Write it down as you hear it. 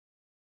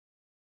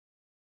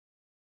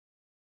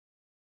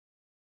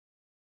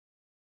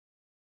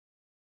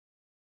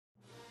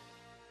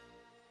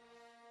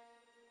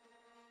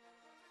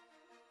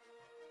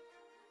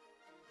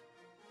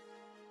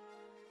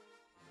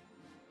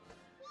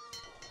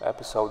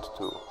Episode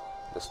 2: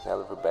 The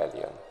Snail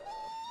Rebellion.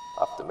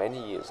 After many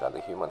years under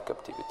human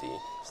captivity,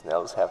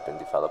 snails have been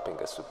developing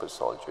a super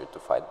soldier to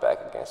fight back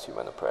against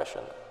human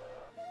oppression.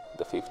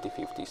 The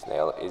 50-50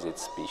 snail is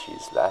its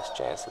species' last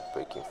chance at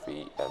breaking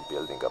free and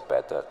building a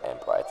better and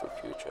brighter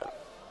future.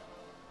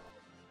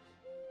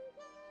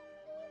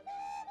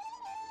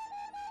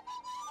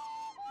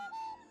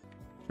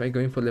 Try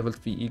going for level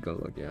 3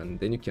 eagle again,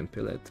 then you can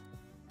pill it.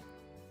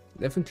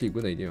 Definitely a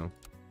good idea.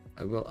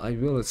 I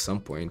will at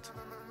some point.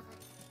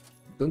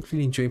 Don't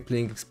really enjoy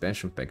playing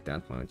expansion pack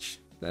that much.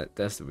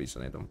 That's the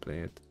reason I don't play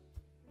it.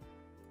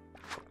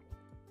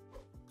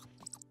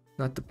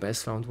 Not the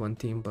best round 1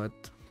 team, but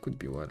could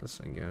be worse,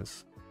 I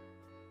guess.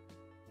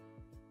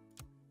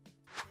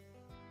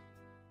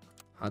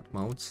 Hot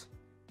mouths,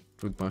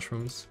 fruit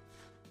mushrooms.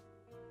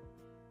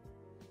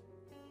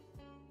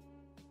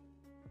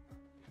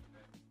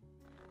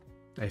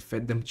 I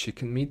fed them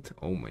chicken meat.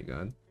 Oh my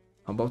god.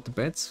 How about the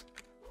bets?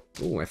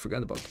 Oh, I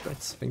forgot about the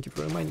bets. Thank you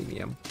for reminding me,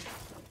 Em.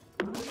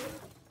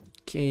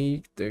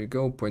 Okay, there you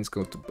go. Points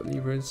go to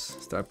believers.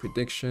 Star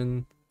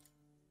prediction.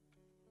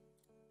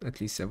 At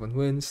least 7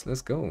 wins.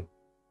 Let's go.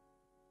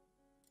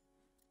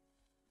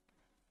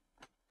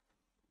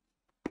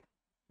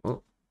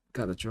 Well,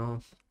 got a draw.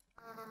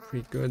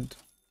 Pretty good.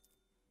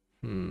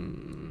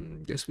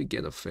 Guess we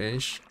get a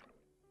fish.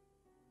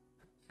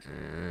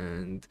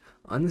 And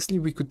honestly,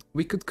 we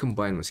could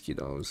combine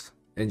mosquitoes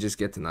and just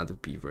get another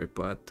beaver,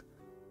 but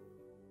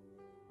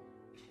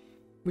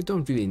we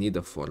don't really need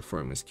a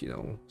 4/4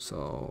 mosquito,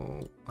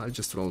 so I'll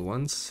just roll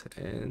once,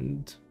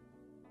 and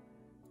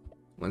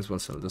once we'll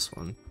sell this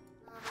one.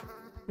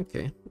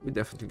 Okay, we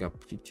definitely got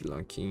pretty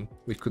lucky.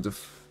 We could have,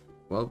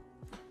 well,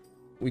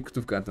 we could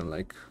have gotten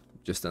like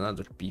just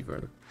another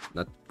beaver.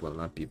 Not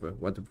beaver.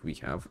 What did we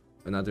have?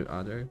 Another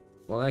otter.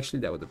 Well, actually,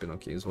 that would have been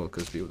okay as well,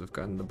 because we would have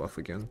gotten the buff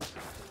again.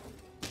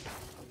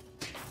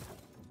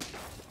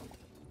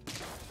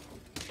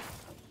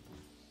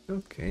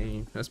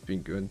 Okay, that's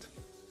pretty good.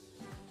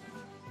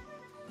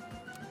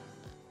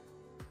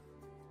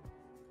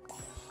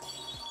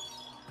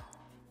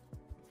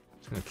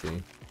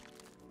 Okay.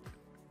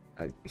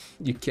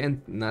 You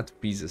can't not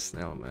be the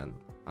snail, man.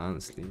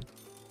 Honestly.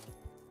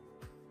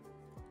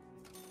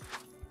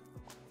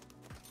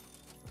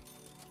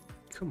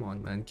 Come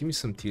on, man. Give me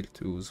some tier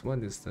 2s. What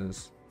is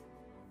this?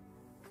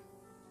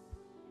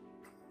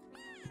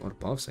 More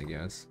buffs, I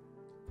guess.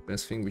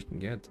 Best thing we can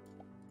get.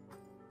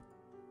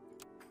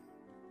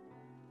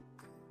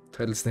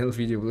 Title snail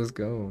video, let's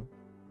go.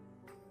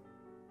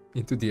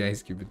 Into the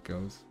ice cube it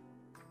goes.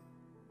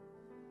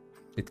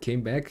 It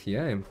came back,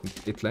 yeah,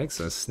 it likes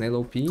us. Snail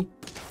OP.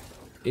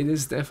 It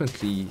is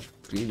definitely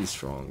really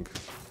strong.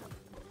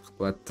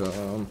 But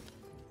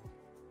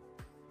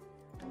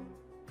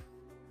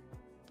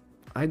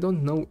I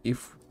don't know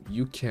if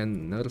you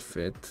can nerf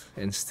it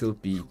and still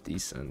be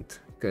decent.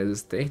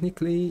 Because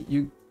technically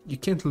you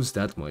can't lose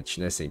that much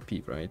in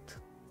SAP, right?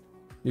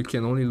 You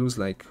can only lose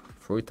like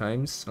 4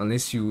 times,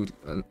 unless you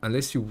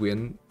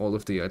win all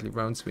of the early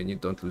rounds. When you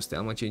don't lose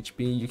that much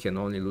HP, you can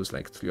only lose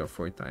like 3 or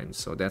 4 times.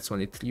 So that's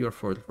only 3 or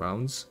 4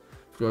 rounds,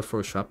 3 or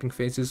 4 shopping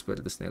phases where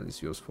the snail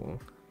is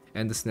useful,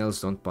 and the snails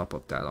don't pop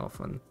up that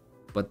often.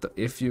 But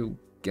if you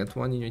get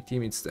one in your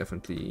team, it's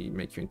definitely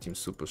make your team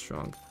super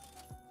strong.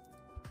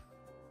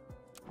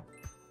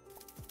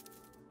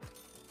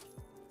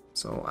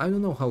 So I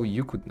don't know how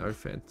you could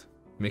nerf it.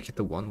 Make it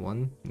a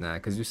 1-1? Nah,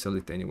 because you sell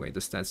it anyway,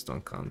 the stats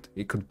don't count.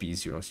 It could be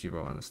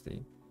 0-0,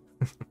 honestly.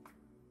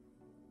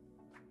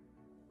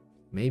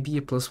 Maybe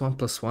a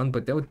 +1/+1,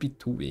 but that would be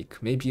too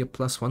weak. Maybe a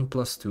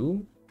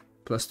 +1/+2?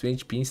 +2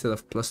 HP instead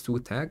of +2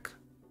 attack?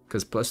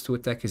 Because +2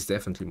 attack is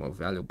definitely more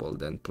valuable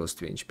than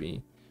 +2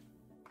 HP.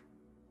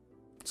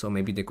 So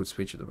maybe they could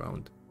switch it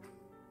around.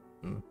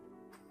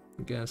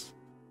 I guess.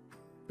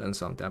 Doesn't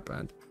sound that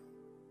bad.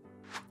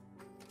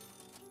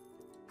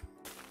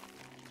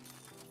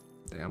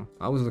 Damn,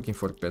 I was looking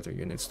for better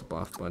units to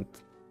buff, but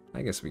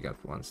I guess we got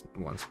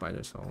one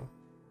spider, so...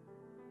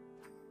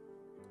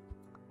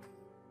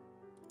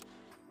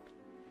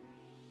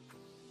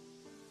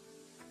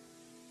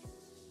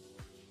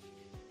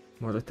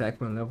 More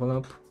attack when level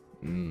up?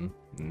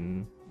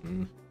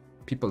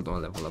 People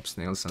don't level up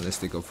snails unless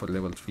they go for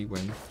level 3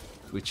 win,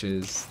 which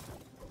is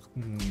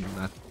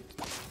not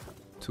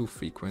too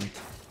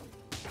frequent.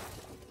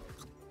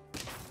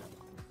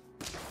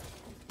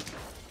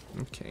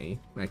 Okay,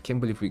 I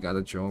can't believe we got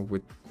a draw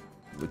with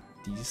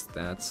these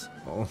stats.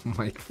 Oh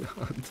my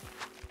god.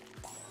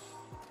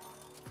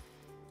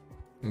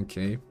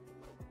 Okay.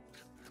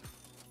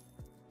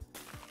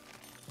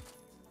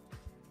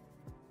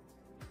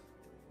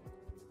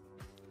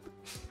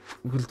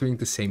 We're doing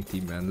the same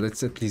team, man.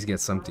 Let's at least get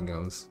something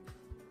else.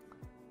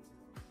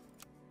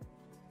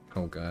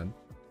 Oh god.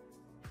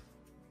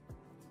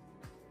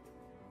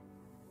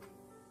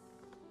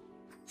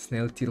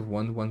 Snail tier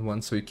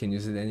 1/1/1 so you can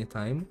use it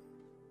anytime.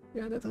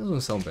 Yeah, that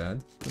doesn't sound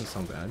bad. Doesn't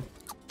sound bad.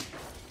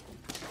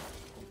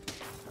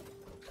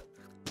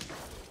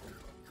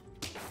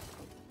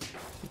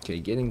 Okay,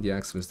 getting the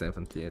axe was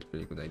definitely a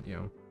really good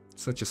idea.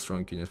 Such a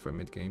strong unit for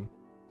mid game.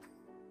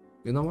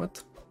 You know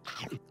what?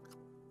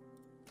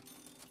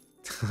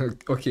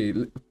 Okay,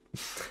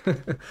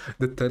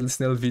 the turtle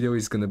snail video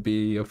is gonna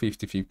be a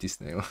 50-50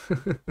 snail.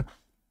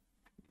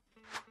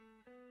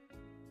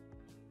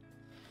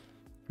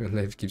 When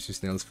life gives you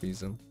snails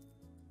freedom.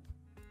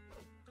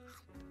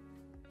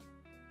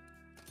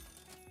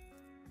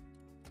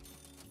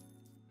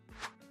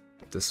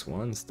 The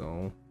swans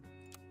though.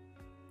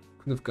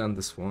 Could have gone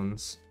the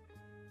swans.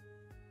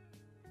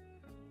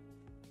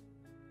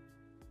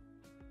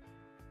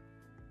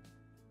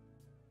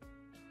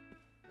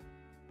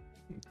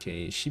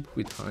 Okay, sheep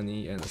with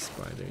honey and a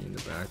spider in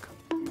the back.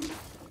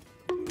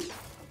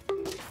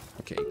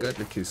 Okay,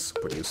 garlic is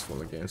super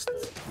useful against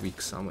weak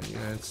summon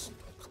units.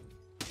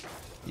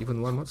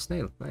 Even one more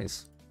snail,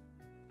 nice.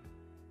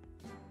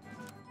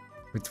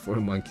 With 4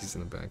 monkeys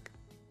in the back.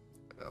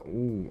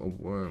 Ooh, a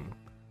worm.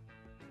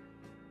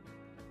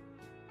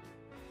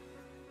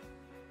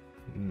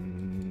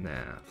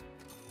 Nah.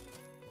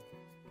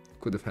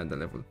 Could have had the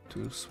level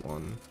 2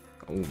 swan.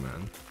 Oh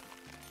man.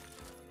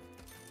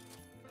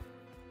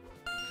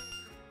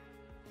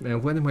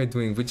 Man, what am I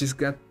doing? We just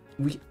got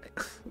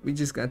we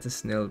just got the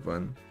snail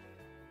run.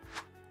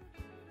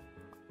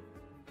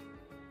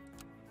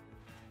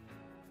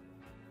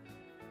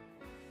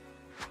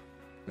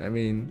 I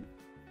mean,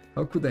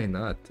 how could I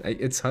not?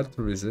 It's hard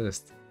to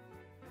resist.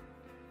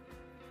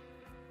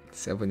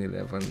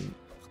 7-11,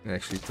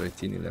 actually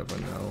 13-11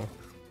 now.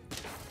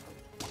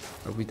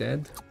 Are we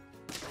dead?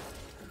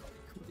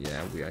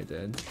 Yeah, we are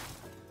dead.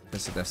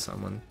 That's a death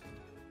summon.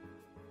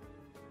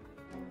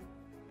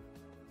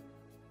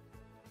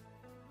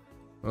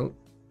 Well.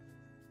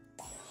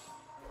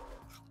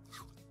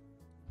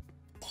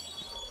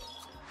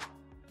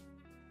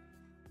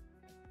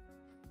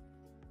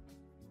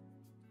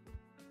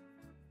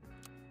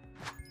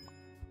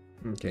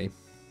 Okay.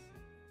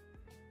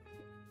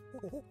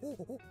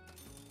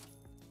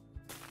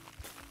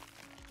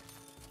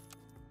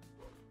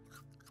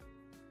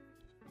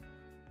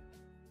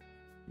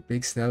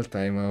 Big snail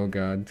time, oh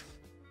god.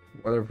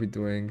 What are we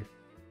doing?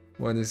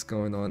 What is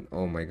going on?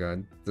 Oh my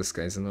god, this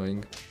guy's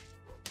annoying.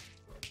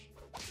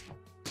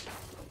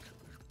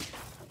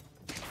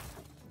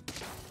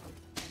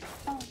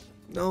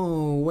 No,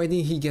 why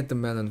didn't he get the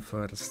melon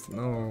first?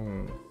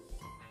 No.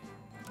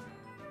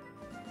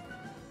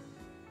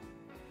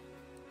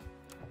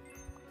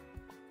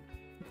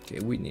 Okay,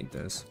 we need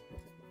this.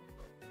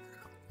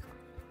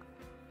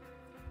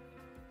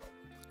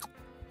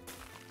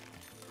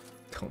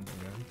 Oh my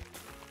god.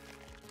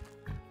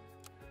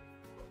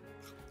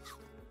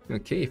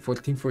 Okay,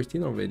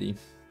 14-14 already.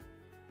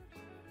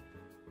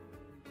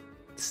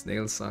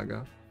 Snail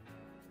saga.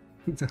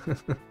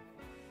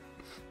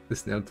 The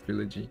Snail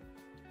Trilogy.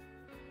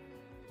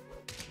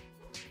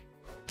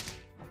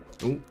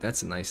 Oh,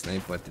 that's a nice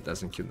snipe, but it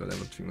doesn't kill the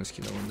level 3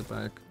 mosquito on the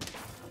back.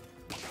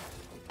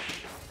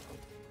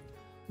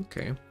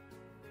 Okay.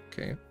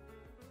 Okay.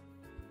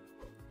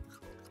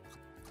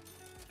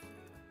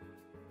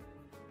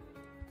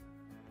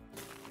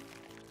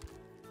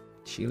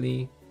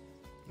 Chili.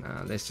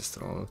 Nah, let's just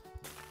roll.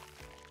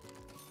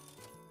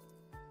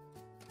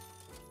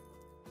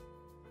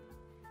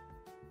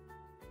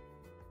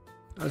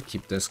 I'll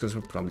keep this because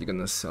we're probably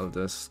gonna sell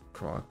this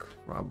croc,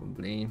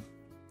 probably.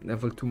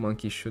 Level 2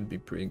 monkey should be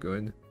pretty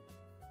good.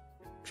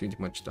 Pretty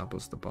much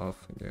doubles the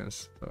buff, I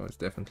guess. So it's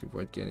definitely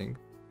worth getting.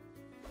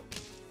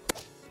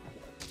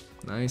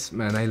 Nice,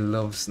 man, I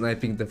love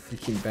sniping the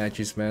freaking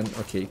badges, man.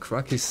 Okay,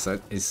 croc is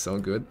so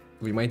good.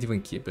 We might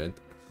even keep it.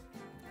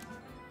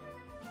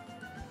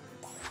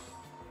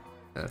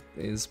 That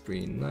is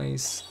pretty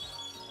nice.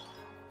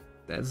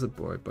 That's a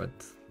board, but...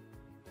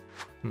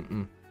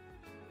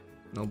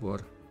 No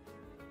board.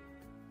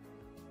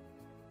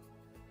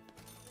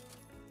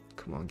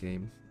 Come on,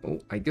 game. Oh,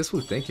 I guess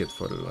we'll take it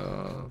for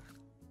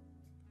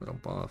a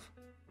buff.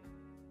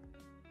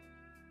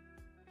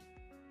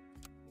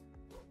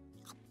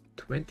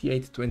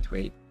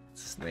 28-28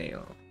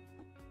 Snail.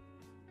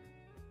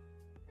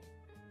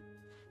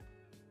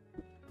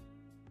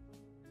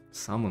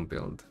 Summon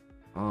build.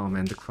 Oh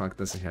man, the croc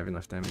doesn't have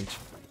enough damage.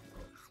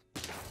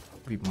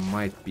 We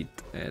might be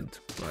dead,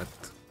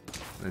 but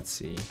let's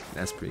see.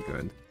 That's pretty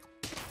good.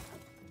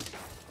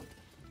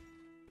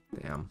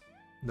 Damn,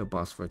 the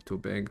boss were too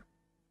big.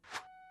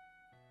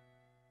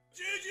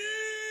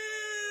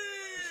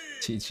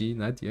 GG,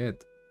 not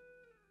yet.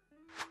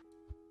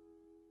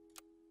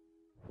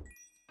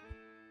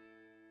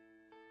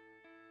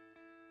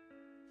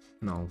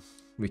 No,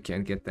 we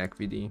can't get that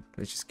VD.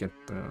 Let's just get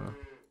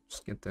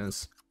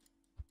this.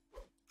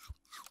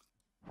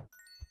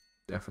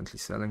 Definitely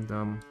selling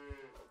them.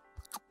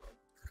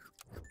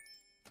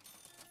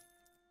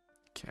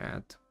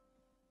 Cat.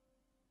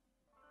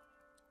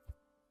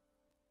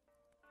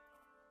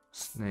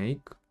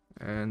 Snake.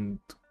 And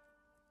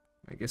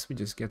I guess we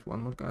just get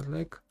one more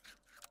garlic.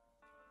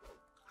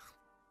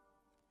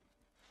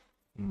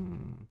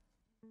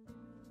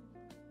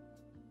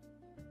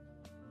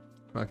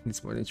 Rock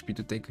needs more HP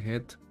to take a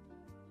hit.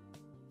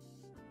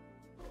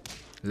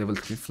 Level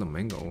 3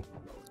 flamingo.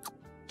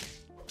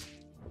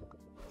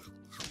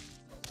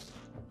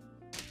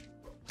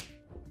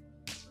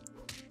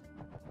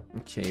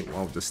 Okay,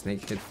 wow, the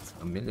snake hit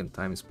a million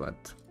times, but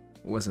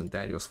it wasn't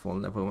that useful.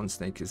 Level 1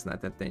 snake is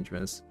not that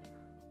dangerous.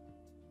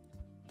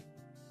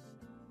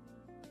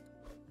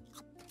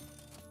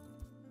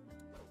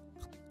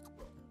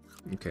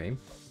 Okay.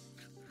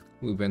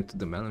 We went to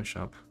the melon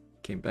shop,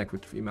 came back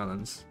with 3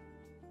 melons.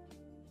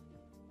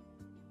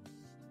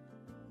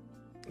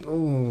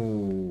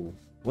 Oh,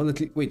 well,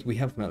 at least, wait, we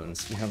have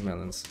melons,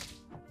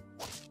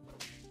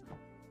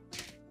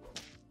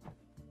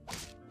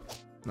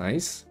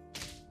 Nice.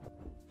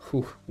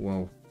 Whew,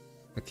 wow,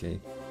 okay.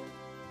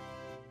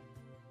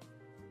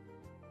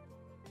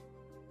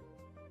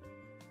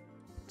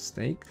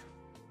 Steak.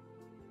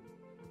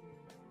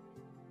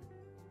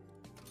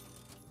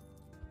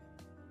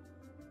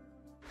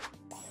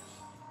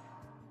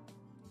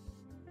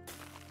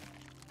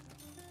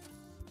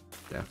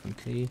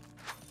 Definitely.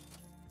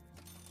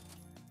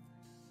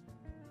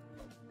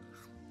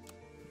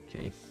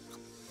 Okay.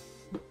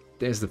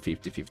 There's the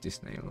 50-50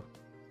 snail.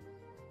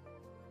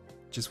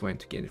 Just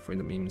wanted to get it for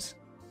the memes.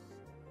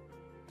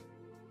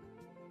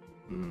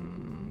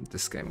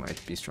 This guy might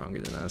be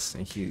stronger than us,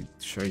 and he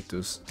sure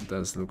does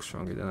look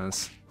stronger than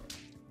us.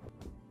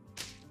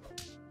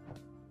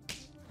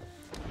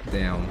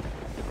 Damn.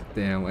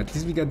 Damn, at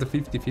least we got the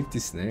 50-50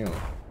 snail.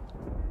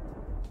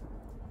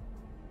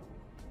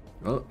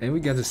 Well, and we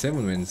got the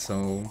 7 wins,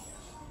 so